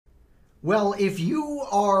Well, if you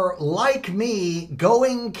are like me,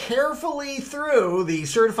 going carefully through the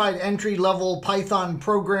Certified Entry-Level Python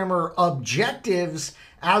Programmer objectives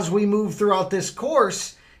as we move throughout this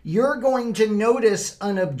course, you're going to notice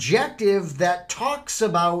an objective that talks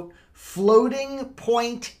about floating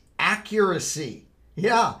point accuracy.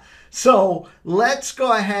 Yeah, so let's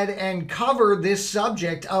go ahead and cover this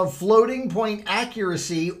subject of floating point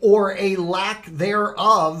accuracy, or a lack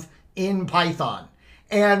thereof, in Python.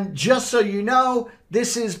 And just so you know,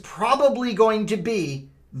 this is probably going to be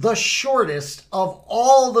the shortest of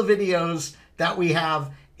all the videos that we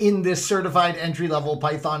have in this Certified Entry-Level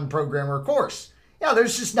Python Programmer course. Yeah,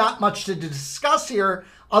 there's just not much to discuss here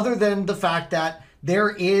other than the fact that there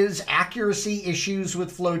is accuracy issues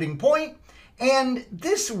with floating point, and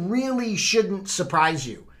this really shouldn't surprise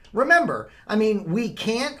you. Remember, I mean, we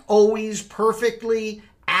can't always perfectly,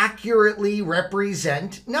 accurately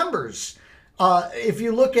represent numbers. If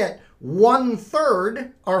you look at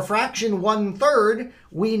 1/3, our fraction 1/3,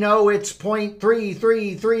 we know it's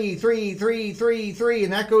 0.333333,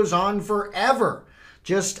 and that goes on forever,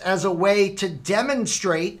 just as a way to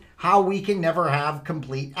demonstrate how we can never have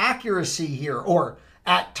complete accuracy here, or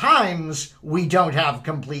at times we don't have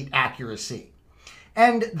complete accuracy.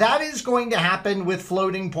 And that is going to happen with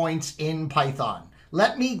floating points in Python.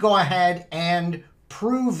 Let me go ahead and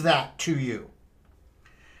prove that to you.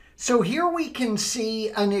 So here we can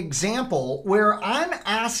see an example where I'm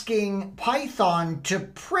asking Python to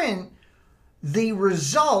print the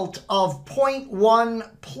result of 0.1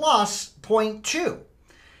 plus 0.2.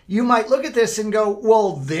 You might look at this and go,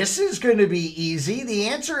 well, this is going to be easy. The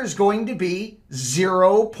answer is going to be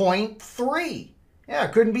 0.3. Yeah,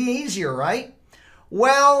 it couldn't be easier, right?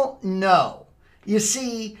 Well, no. You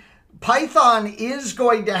see, Python is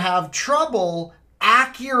going to have trouble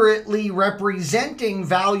accurately representing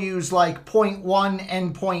values like 0.1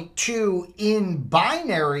 and 0.2 in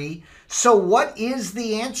binary. So what is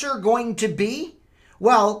the answer going to be?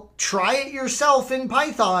 Well, try it yourself in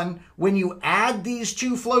Python. When you add these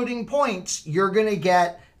two floating points, you're going to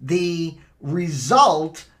get the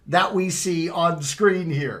result that we see on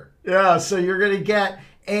screen here. Yeah, so you're going to get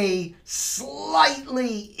a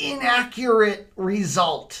slightly inaccurate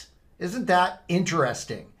result. Isn't that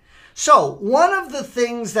interesting? So one of the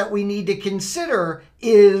things that we need to consider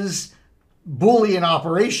is Boolean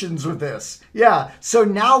operations with this. Yeah, so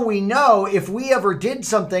now we know if we ever did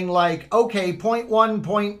something like, okay,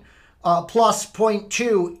 0.1 plus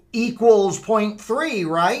 0.2 equals 0.3,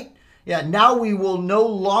 right? Yeah, now we will no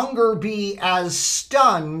longer be as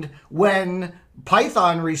stunned when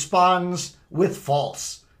Python responds with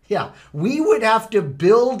false. Yeah, we would have to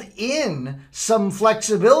build in some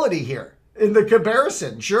flexibility here in the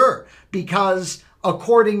comparison, sure, because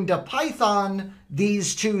according to Python,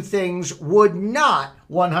 these two things would not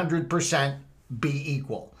 100% be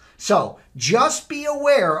equal. So just be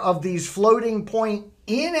aware of these floating point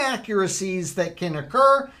inaccuracies that can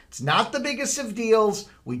occur. It's not the biggest of deals.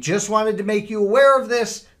 We just wanted to make you aware of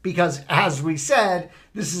this because, as we said,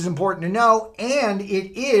 this is important to know, and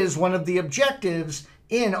it is one of the objectives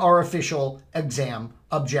in our official exam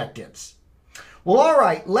objectives. Well, all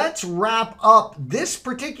right, let's wrap up this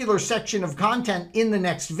particular section of content in the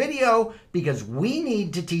next video because we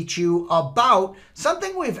need to teach you about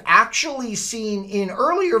something we've actually seen in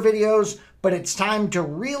earlier videos, but it's time to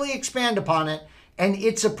really expand upon it. And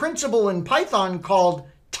it's a principle in Python called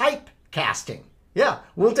typecasting. Yeah,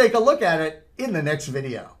 we'll take a look at it in the next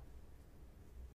video.